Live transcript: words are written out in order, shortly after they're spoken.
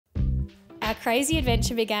Our crazy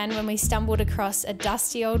adventure began when we stumbled across a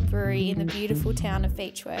dusty old brewery in the beautiful town of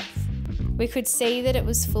Beechworth. We could see that it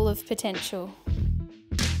was full of potential.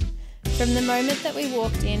 From the moment that we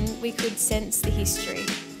walked in, we could sense the history.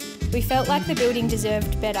 We felt like the building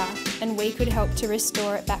deserved better and we could help to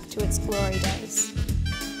restore it back to its glory days.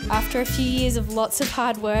 After a few years of lots of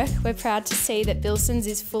hard work, we're proud to see that Billson's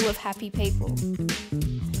is full of happy people.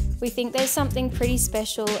 We think there's something pretty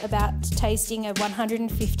special about tasting a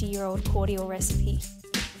 150-year-old cordial recipe.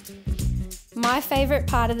 My favourite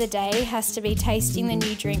part of the day has to be tasting the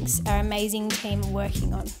new drinks our amazing team are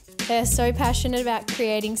working on. They are so passionate about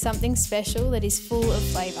creating something special that is full of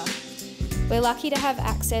flavour. We're lucky to have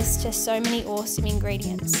access to so many awesome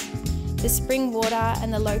ingredients. The spring water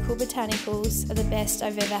and the local botanicals are the best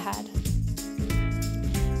I've ever had.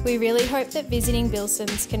 We really hope that visiting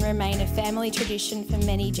Billson's can remain a family tradition for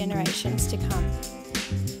many generations to come.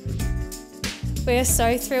 We are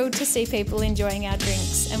so thrilled to see people enjoying our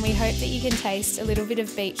drinks, and we hope that you can taste a little bit of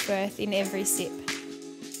Beechworth in every sip.